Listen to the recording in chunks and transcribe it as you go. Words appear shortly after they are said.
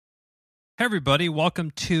Hey everybody, welcome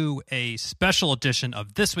to a special edition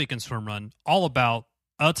of This Week in Swimrun, all about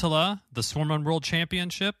Ötillö, the Swimrun World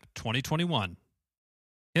Championship 2021.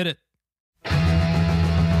 Hit it.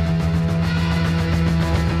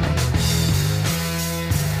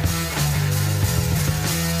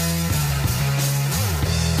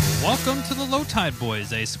 Welcome to the Löw Tide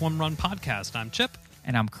Böyz, a Swimrun podcast. I'm Chip.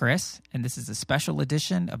 And I'm Chris, and this is a special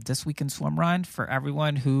edition of This Week in Swimrun for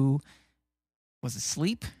everyone who was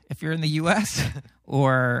asleep, if you're in the U.S.,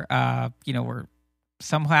 or, were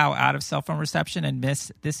somehow out of cell phone reception and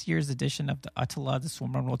missed this year's edition of the Ötillö, the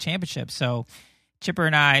Swimrun World Championship. So Chipper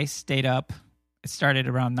and I stayed up. It started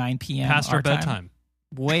around 9 p.m. Past our bedtime.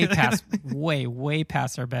 Way past, way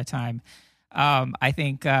past our bedtime. I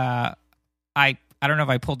think I don't know if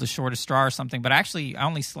I pulled the shortest straw or something, but actually I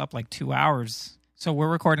only slept like 2 hours. So we're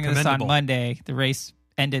recording this on Monday. The race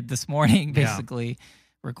ended this morning, basically. Yeah.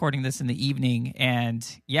 Recording this in the evening. And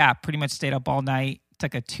yeah, pretty much stayed up all night,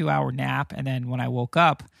 took a 2-hour nap. And then when I woke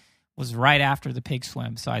up, was right after the pig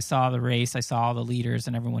swim. So I saw the race. I saw all the leaders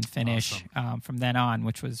and everyone finish from then on,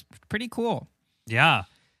 which was pretty cool. Yeah.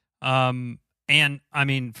 And I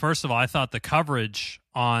mean, first of all, I thought the coverage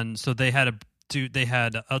on, so they had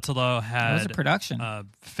Ötillö had, it was a production.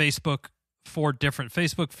 Facebook, 4 different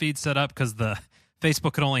Facebook feeds set up because the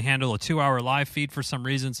Facebook could only handle a 2-hour live feed for some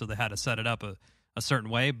reason, so they had to set it up a certain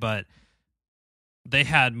way. But they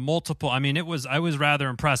had multiple. I mean, I was rather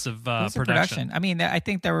impressive production. I mean, I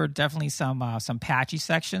think there were definitely some patchy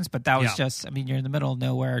sections, but that was just. I mean, you're in the middle of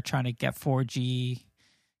nowhere trying to get 4G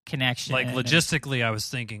connection. Like logistically, I was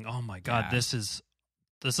thinking, oh my god, this is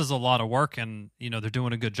a lot of work, and they're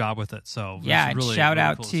doing a good job with it. So yeah, really, shout really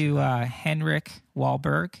out cool to Henrik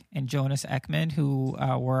Wahlberg and Jonas Ekman, who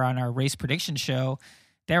were on our race prediction show.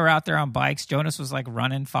 They were out there on bikes. Jonas was like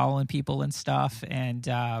running, following people and stuff. And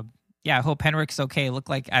I hope Henrik's okay. It looked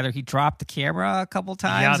like either he dropped the camera a couple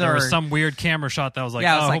times. Yeah, there was some weird camera shot that was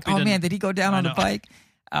like, oh man, did he go down on the bike?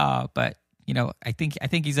 But I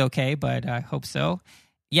think he's okay. But I hope so.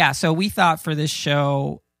 Yeah. So we thought for this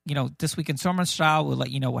show, This Week in Swimrun style, we'll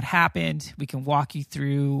let you know what happened. We can walk you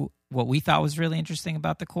through what we thought was really interesting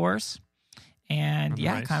about the course, and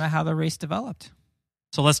kind of how the race developed.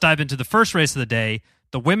 So let's dive into the first race of the day.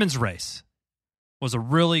 The women's race was a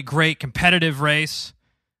really great competitive race.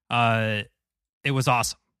 It was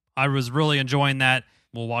awesome. I was really enjoying that.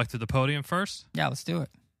 We'll walk through the podium first. Yeah, let's do it.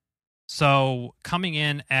 So coming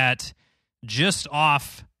in at just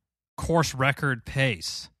off course record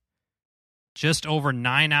pace, just over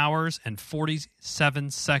 9 hours and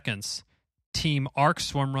 47 seconds, Team Arc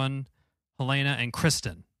Swimrun, Helena and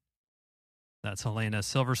Kristin. That's Helena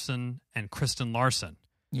Silverson and Kristin Larson.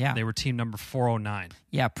 Yeah. They were team number 409.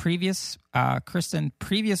 Yeah, Kristin,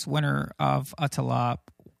 previous winner of Ötillö,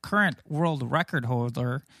 current world record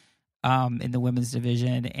holder in the women's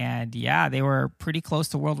division. And yeah, they were pretty close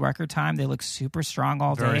to world record time. They looked super strong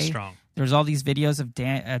all day. Very strong. There's all these videos of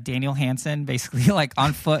Daniel Hansen basically like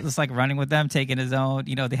on foot, just like running with them, taking his own,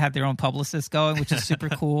 they had their own publicist going, which is super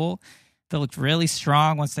cool. They looked really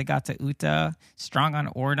strong once they got to Ötillö, strong on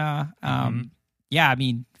Orna. Yeah, I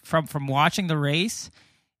mean, from watching the race,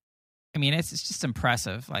 I mean, it's just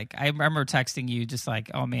impressive. Like, I remember texting you just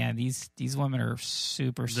like, oh man, these women are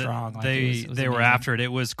super strong. They were after it.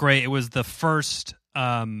 It was great. It was the first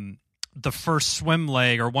swim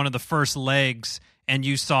leg, or one of the first legs, and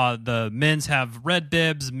you saw the men's have red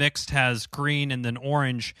bibs, mixed has green, and then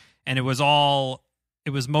orange, and it was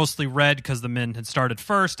mostly red because the men had started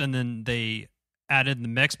first, and then they added the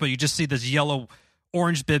mix, but you just see this yellow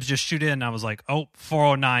orange bibs just shoot in, and I was like,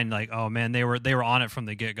 409, like, oh man, they were on it from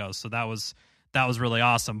the get-go. So that was really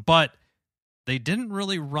awesome. But they didn't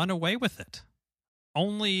really run away with it.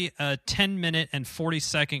 Only a 10-minute and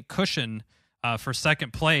 40-second cushion for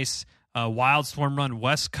second place. Wild Swimrun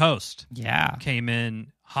West Coast came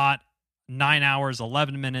in hot, 9 hours,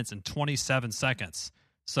 11 minutes, and 27 seconds.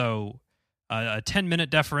 So a 10-minute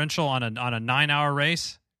differential on a 9-hour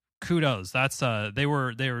race. Kudos. That's they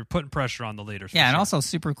were putting pressure on the leaders. Yeah, and also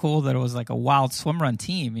super cool that it was like a Wild Swimrun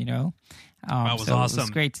team. That was awesome. It was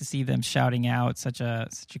great to see them shouting out such a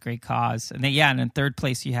great cause. And then and in third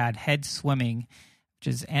place you had Head Swimming,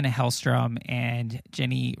 which is Anna Hellstrom and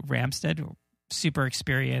Jenny Ramstead, super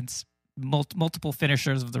experienced, multiple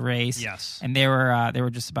finishers of the race. Yes, and they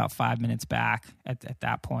were just about 5 minutes back at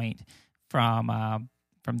that point from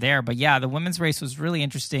there. But yeah, the women's race was really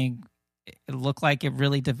interesting. It looked like it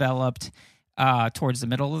really developed towards the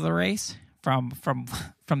middle of the race from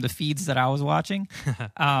the feeds that I was watching.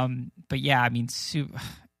 But yeah, I mean,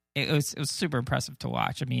 it was super impressive to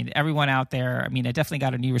watch. I mean, everyone out there, I mean, I definitely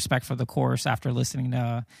got a new respect for the course after listening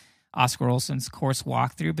to Oscar Olsen's course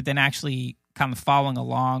walkthrough, but then actually kind of following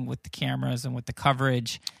along with the cameras and with the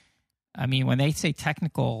coverage. I mean, when they say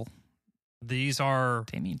technical, these are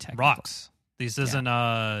they mean technical. rocks. This isn't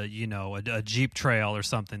a Jeep trail or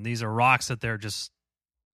something. These are rocks that they're just,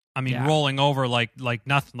 rolling over like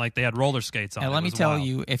nothing, like they had roller skates on. And let me tell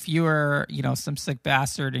you, if you were, some sick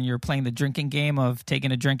bastard and you're playing the drinking game of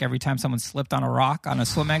taking a drink every time someone slipped on a rock on a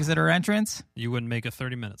swim exit or entrance, you wouldn't make it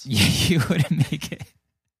 30 minutes. You wouldn't make it.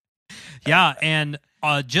 Yeah, and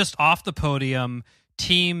just off the podium,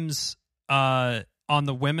 teams on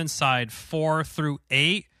the women's side 4 through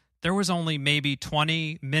 8, there was only maybe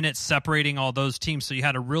 20 minutes separating all those teams, so you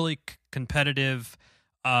had a really competitive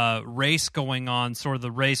race going on, sort of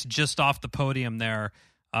the race just off the podium there,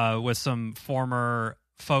 with some former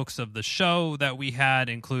folks of the show that we had,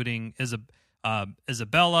 including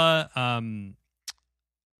Isabella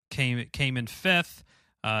came in 5th,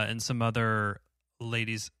 and some other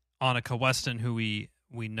ladies, Annika Weston, who we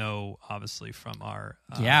know obviously from our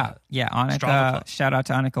Annika. Shout out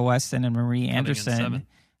to Annika Weston and Marie Anderson,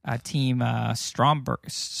 team Stromgren.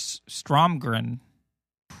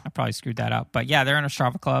 I probably screwed that up, but yeah, they're in a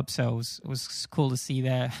Strava club, so it was cool to see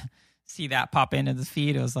that pop into the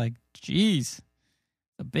feed. It was like, geez,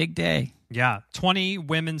 a big day. Yeah, 20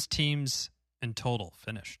 women's teams in total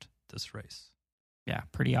finished this race. Yeah,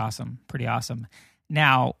 pretty awesome.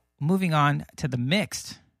 Now, moving on to the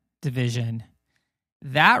mixed division,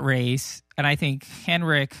 that race, and I think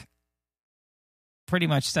Henrik pretty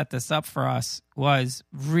much set this up for us, was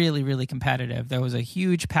really, really competitive. There was a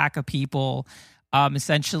huge pack of people.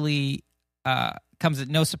 Essentially, comes at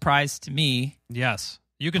no surprise to me. Yes,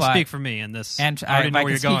 you can speak for me in this. And I already know I where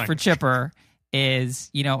can you're speak going. for Chipper.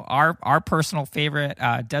 Is our personal favorite,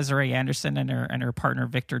 Desiree Anderson and her partner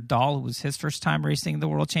Victor Dahl, who was his first time racing the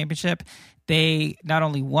World Championship. They not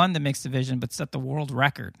only won the mixed division but set the world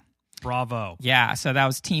record. Bravo! Yeah, so that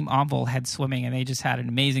was Team Envol head swimming, and they just had an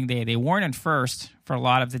amazing day. They weren't in first for a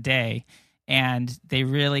lot of the day, and they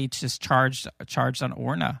really just charged on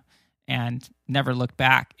Orna and never looked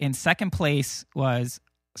back. In second place was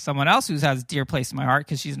someone else who has a dear place in my heart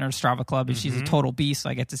because she's in her Strava club and she's a total beast, so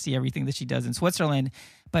I get to see everything that she does in Switzerland.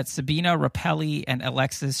 But Sabina Rapelli and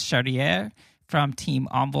Alexis Charrier from Team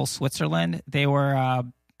Envol Switzerland, they were,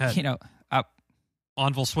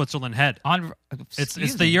 Envol Switzerland head. It's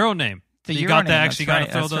the me. Euro name. You got to actually got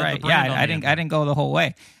to throw the brand on I didn't go the whole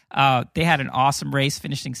way. They had an awesome race,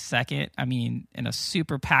 finishing second. I mean, in a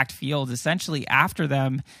super packed field. Essentially, after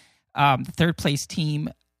them, the third place team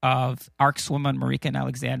of Arc Swimrun, Marika and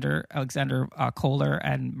Alexander Kohler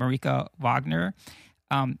and Marika Wagner,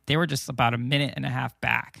 they were just about a minute and a half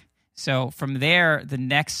back. So from there, the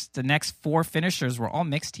next 4 finishers were all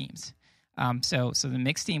mixed teams. So the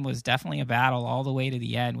mixed team was definitely a battle all the way to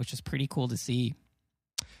the end, which is pretty cool to see.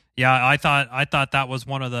 Yeah, I thought that was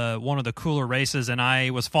one of the cooler races, and I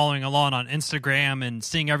was following along on Instagram and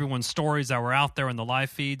seeing everyone's stories that were out there in the live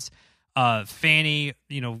feeds. Fanny,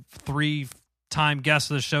 3-time guest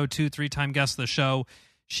of the show, 2-3-time guest of the show.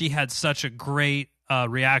 She had such a great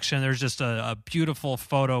reaction. There's just a beautiful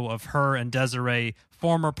photo of her and Desiree,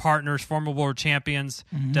 former partners, former world champions.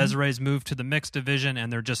 Mm-hmm. Desiree's moved to the mixed division,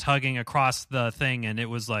 and they're just hugging across the thing, and it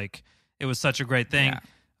was such a great thing. Yeah.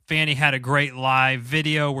 Fanny had a great live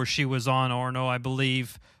video where she was on Orno, I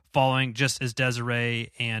believe, following just as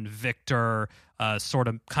Desiree and Victor sort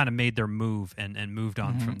of kind of made their move and moved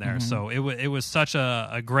on from there. So it was such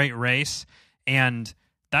a great race, and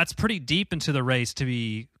that's pretty deep into the race to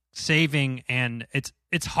be saving, and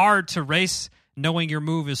it's hard to race knowing your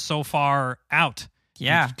move is so far out.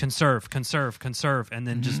 Yeah. Conserve, and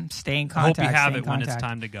then just stay in contact. Hope you have it when it's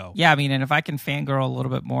time to go. Yeah, I mean, and if I can fangirl a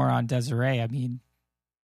little bit more on Desiree, I mean,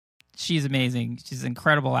 she's amazing. She's an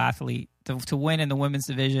incredible athlete. To win in the women's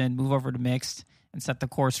division, move over to mixed, and set the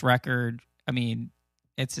course record. I mean,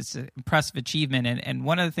 it's an impressive achievement. And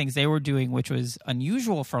one of the things they were doing, which was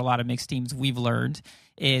unusual for a lot of mixed teams, we've learned,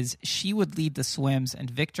 is she would lead the swims and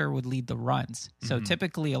Victor would lead the runs. So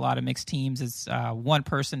typically a lot of mixed teams is one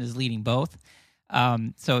person is leading both.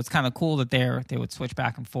 So it's kind of cool that they would switch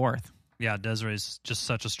back and forth. Yeah, Desiree's just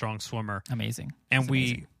such a strong swimmer. Amazing. And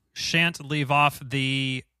we shan't leave off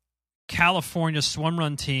the California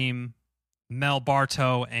swimrun team, Mel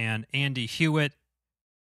Bartow and Andy Hewitt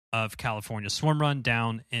of California Swimrun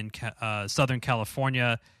down in Southern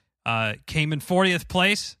California, came in 40th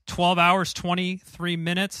place, 12 hours, 23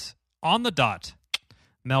 minutes on the dot.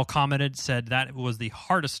 Mel commented, said that was the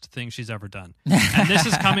hardest thing she's ever done. And this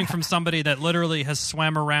is coming from somebody that literally has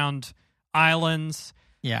swam around islands.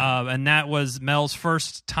 Yeah. And that was Mel's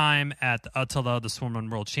first time at the Ötillö, the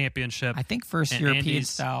Swimrun World Championship. I think first European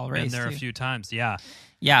style race. Been there a few times, yeah.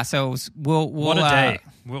 Yeah, so we'll what a day.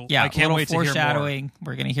 Yeah, I can't wait to hear more. Foreshadowing.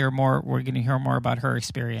 We're going to hear more. We're going to hear more about her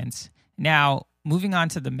experience. Now, moving on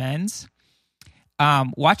to the men's.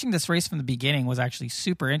 Watching this race from the beginning was actually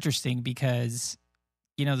super interesting because,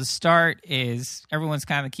 the start is everyone's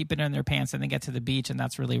kind of keeping it in their pants and they get to the beach, and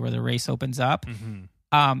that's really where the race opens up.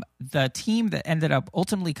 Mm-hmm. The team that ended up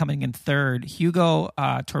ultimately coming in third, Hugo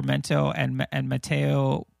Tormento and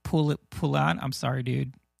Matteo Poulin. I'm sorry,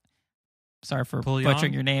 dude. Sorry for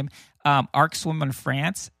butchering your name. Arc Swim in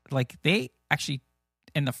France. Like, they actually,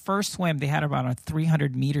 in the first swim, they had about a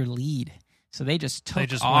 300-meter lead. So they just took off. They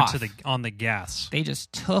just went on the gas. They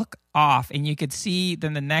just took off, and you could see.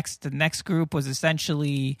 Then the next group was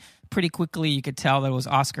essentially pretty quickly. You could tell that it was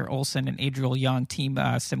Oscar Olsen and Adriel Young, team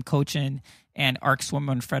Sim Kochin, and Arc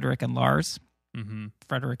Swimmer and Frederick and Lars. Mm-hmm.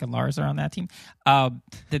 Frederick and Lars are on that team.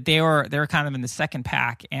 That they were kind of in the second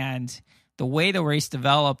pack, and the way the race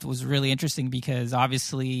developed was really interesting because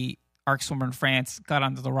obviously Arc Swimmer in France got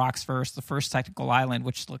onto the rocks first, the first technical island,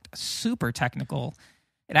 which looked super technical.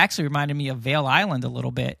 It actually reminded me of Vail Island a little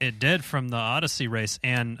bit. It did from the Odyssey race.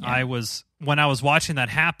 And when I was watching that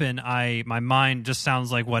happen, my mind just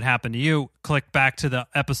sounds like what happened to you. Click back to the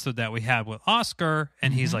episode that we had with Oscar,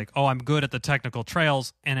 and he's like, "Oh, I'm good at the technical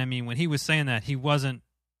trails." And I mean, when he was saying that, he wasn't.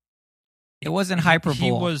 It wasn't hyperbole.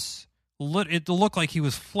 He was. It looked like he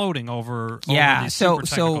was floating over these super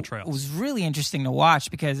technical trails. It was really interesting to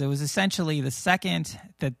watch because it was essentially the second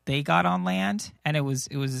that they got on land, and it was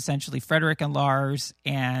essentially Frederick and Lars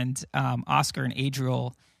and Oscar and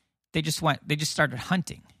Adriel. They just started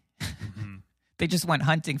hunting. Mm-hmm. They just went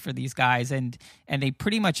hunting for these guys, and they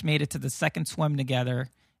pretty much made it to the second swim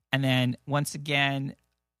together. And then once again,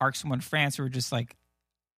 Arc Swim in France were just like,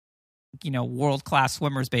 world-class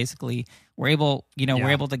swimmers basically were able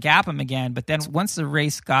to gap them again. But then once the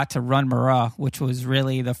race got to Run Marat, which was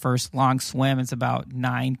really the first long swim, it's about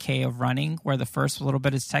 9K of running, where the first little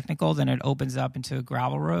bit is technical, then it opens up into a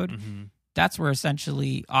gravel road. Mm-hmm. That's where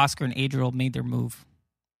essentially Oscar and Adriel made their move.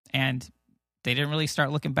 And they didn't really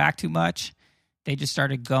start looking back too much. They just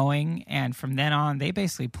started going, and from then on, they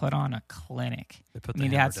basically put on a clinic. They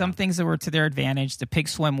had some things that were to their advantage. The pig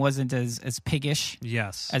swim wasn't as piggish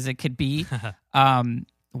as it could be. The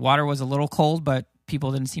water was a little cold, but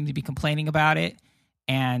people didn't seem to be complaining about it.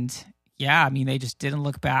 And, they just didn't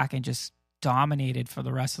look back and just dominated for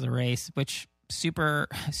the rest of the race, which super,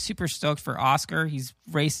 super stoked for Oscar. He's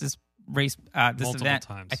raced this event,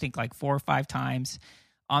 times. I think, like 4 or 5 times.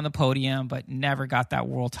 On the podium, but never got that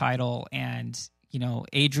world title. And,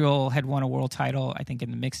 Adriel had won a world title, I think, in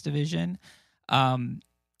the mixed division.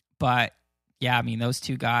 But, those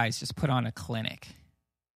two guys just put on a clinic.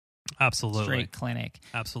 Absolutely. Straight clinic.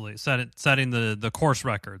 Absolutely. Setting the course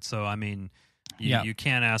record. So, you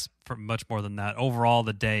can't ask for much more than that. Overall,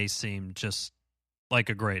 the day seemed just like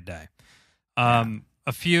a great day.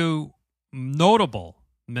 A few notable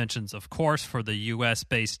mentions, of course, for the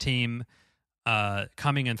U.S.-based team.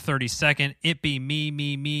 Coming in 32nd, it be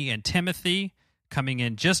me, and Timothy coming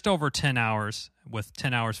in just over 10 hours with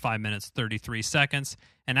 10 hours, 5 minutes, 33 seconds.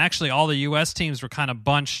 And actually, all the U.S. teams were kind of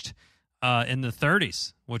bunched in the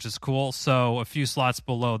 30s, which is cool. So a few slots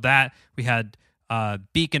below that, we had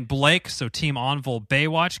Beacon Blake, so Team Envol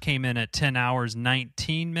Baywatch came in at 10 hours,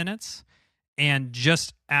 19 minutes. And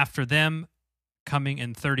just after them, coming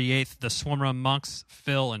in 38th, the Swimrun Monks,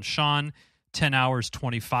 Phil and Sean, 10 hours,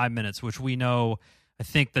 25 minutes, which we know, I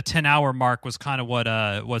think the 10-hour mark was kind of what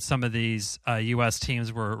some of these U.S.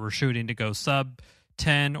 teams were shooting to go sub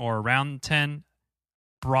 10 or around 10.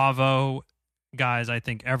 Bravo, guys. I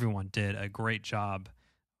think everyone did a great job.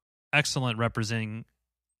 Excellent representation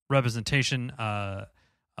of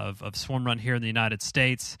swimrun here in the United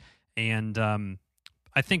States. And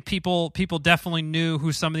I think people definitely knew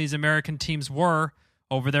who some of these American teams were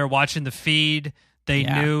over there watching the feed. They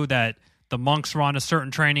knew that the monks were on a certain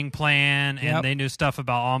training plan, and they knew stuff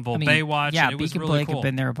about Envol Baywatch. Yeah, and it was Beacon really Blake cool. had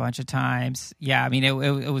been there a bunch of times. Yeah,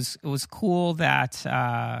 it was cool that.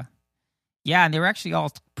 And they were actually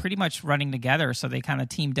all pretty much running together, so they kind of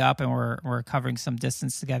teamed up and were covering some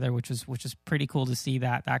distance together, which is pretty cool to see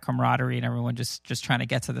that camaraderie and everyone just trying to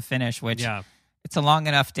get to the finish. Which it's a long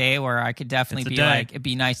enough day where I could definitely be like, it'd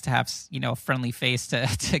be nice to have a friendly face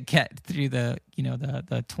to get through the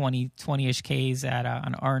 20-ish Ks at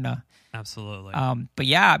on Arna. Absolutely. But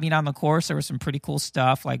on the course there was some pretty cool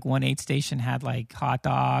stuff. Like one aid station had like hot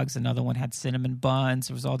dogs, another one had cinnamon buns.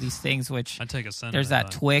 There was all these things. Which I'd take a cinnamon. There's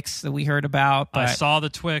that Twix that we heard about. But I saw the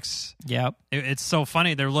Twix. Yep. It's so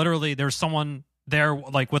funny. There's someone there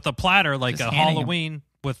like with a platter, like just a Halloween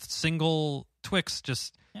with single Twix,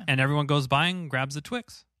 and everyone goes by and grabs the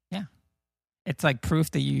Twix. Yeah. It's like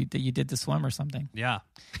proof that you did the swim or something. Yeah.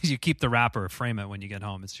 You keep the wrapper, frame it when you get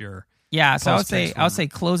home. It's your So I would say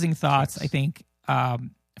closing thoughts. I think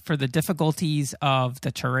for the difficulties of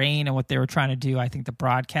the terrain and what they were trying to do, I think the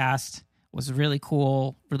broadcast was really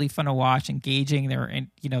cool, really fun to watch, engaging. They were,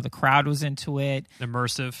 the crowd was into it,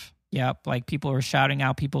 immersive. Yep, like people were shouting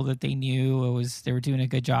out people that they knew. They were doing a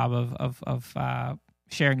good job of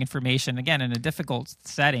sharing information, again, in a difficult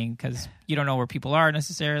setting because you don't know where people are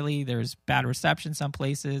necessarily. There's bad reception some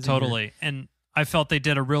places. Totally. And I felt they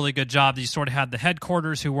did a really good job. You sort of had the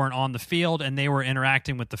headquarters who weren't on the field, and they were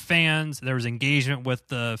interacting with the fans. There was engagement with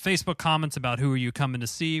the Facebook comments about who are you coming to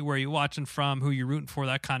see, where are you watching from, who are you rooting for,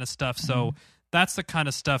 that kind of stuff. Mm-hmm. So that's the kind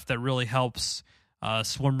of stuff that really helps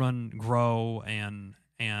Swimrun grow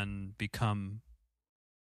and become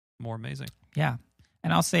more amazing. Yeah.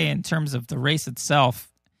 And I'll say in terms of the race itself,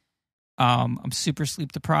 I'm super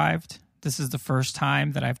sleep deprived. This is the first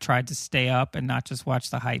time that I've tried to stay up and not just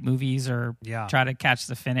watch the hype movies or try to catch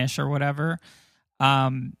the finish or whatever. I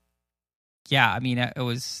mean,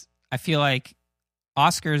 I feel like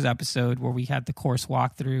Oscar's episode where we had the course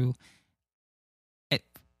walkthrough, it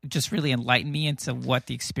just really enlightened me into what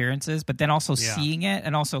the experience is, but then also seeing it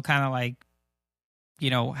and also kind of like,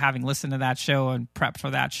 having listened to that show and prepped for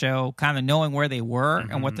that show, kind of knowing where they were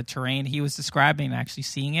and what the terrain he was describing and actually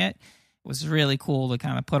seeing it. It was really cool to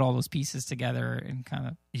kind of put all those pieces together and kind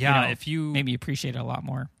of if you maybe appreciate it a lot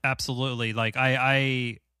more. Absolutely. Like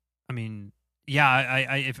I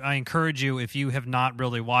encourage you, if you have not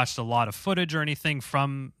really watched a lot of footage or anything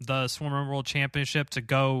from the Swimrun World Championship, to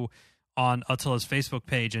go on Ötillö's Facebook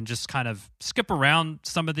page and just kind of skip around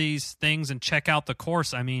some of these things and check out the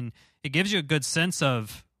course. I mean, it gives you a good sense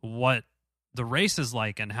of what the race is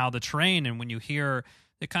like and how the terrain, and when you hear,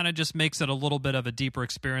 it kind of just makes it a little bit of a deeper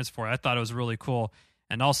experience for you. I thought it was really cool.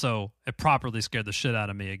 And also, it properly scared the shit out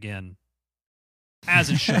of me again. As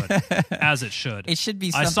it should. As it should. It should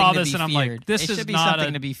be something I saw this to be and feared. I'm like, this it is should be not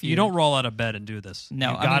something to be feared. You don't roll out of bed and do this.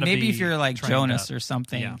 No, I mean, maybe if you're like Jonas or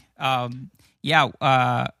something. Yeah.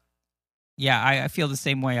 I feel the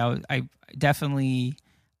same way. I definitely,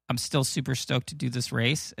 I'm still super stoked to do this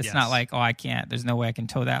race. It's not like, I can't, there's no way I can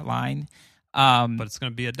toe that line. But it's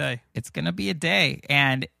going to be a day. It's going to be a day.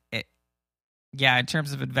 And in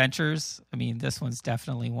terms of adventures, I mean, this one's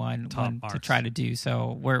definitely one to try to do.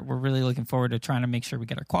 So we're really looking forward to trying to make sure we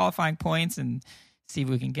get our qualifying points and see if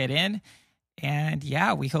we can get in. And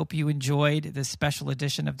we hope you enjoyed this special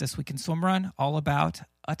edition of This Week in Swimrun, all about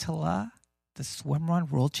Ötillö, the Swimrun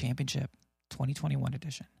World Championship 2021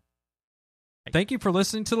 edition. Thank you for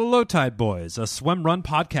listening to the Löw Tide Böyz, a Swimrun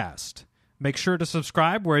podcast. Make sure to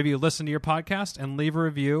subscribe wherever you listen to your podcast and leave a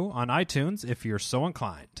review on iTunes if you're so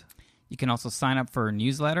inclined. You can also sign up for a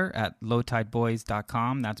newsletter at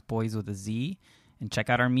lowtideboyz.com. That's boys with a Z. And check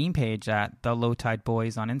out our meme page at the Löw Tide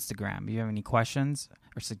Böyz on Instagram. If you have any questions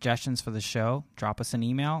or suggestions for the show, drop us an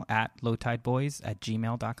email at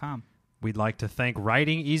lowtideboyz@gmail.com. We'd like to thank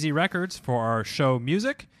Writing Easy Records for our show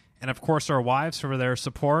music, and of course our wives for their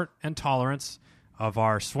support and tolerance of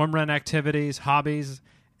our swimrun activities, hobbies,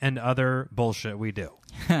 and other bullshit we do.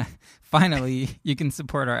 Finally, you can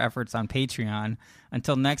support our efforts on Patreon.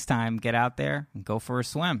 Until next time, get out there and go for a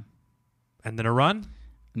swim. And then a run.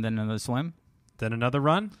 And then another swim. Then another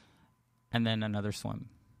run. And then another swim.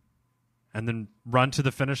 And then run to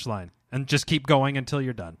the finish line. And just keep going until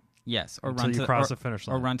you're done. Yes, or until run you cross the finish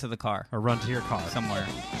line. Or run to the car. Or run to your car. Somewhere.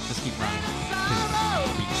 Just keep running.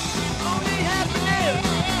 Peace.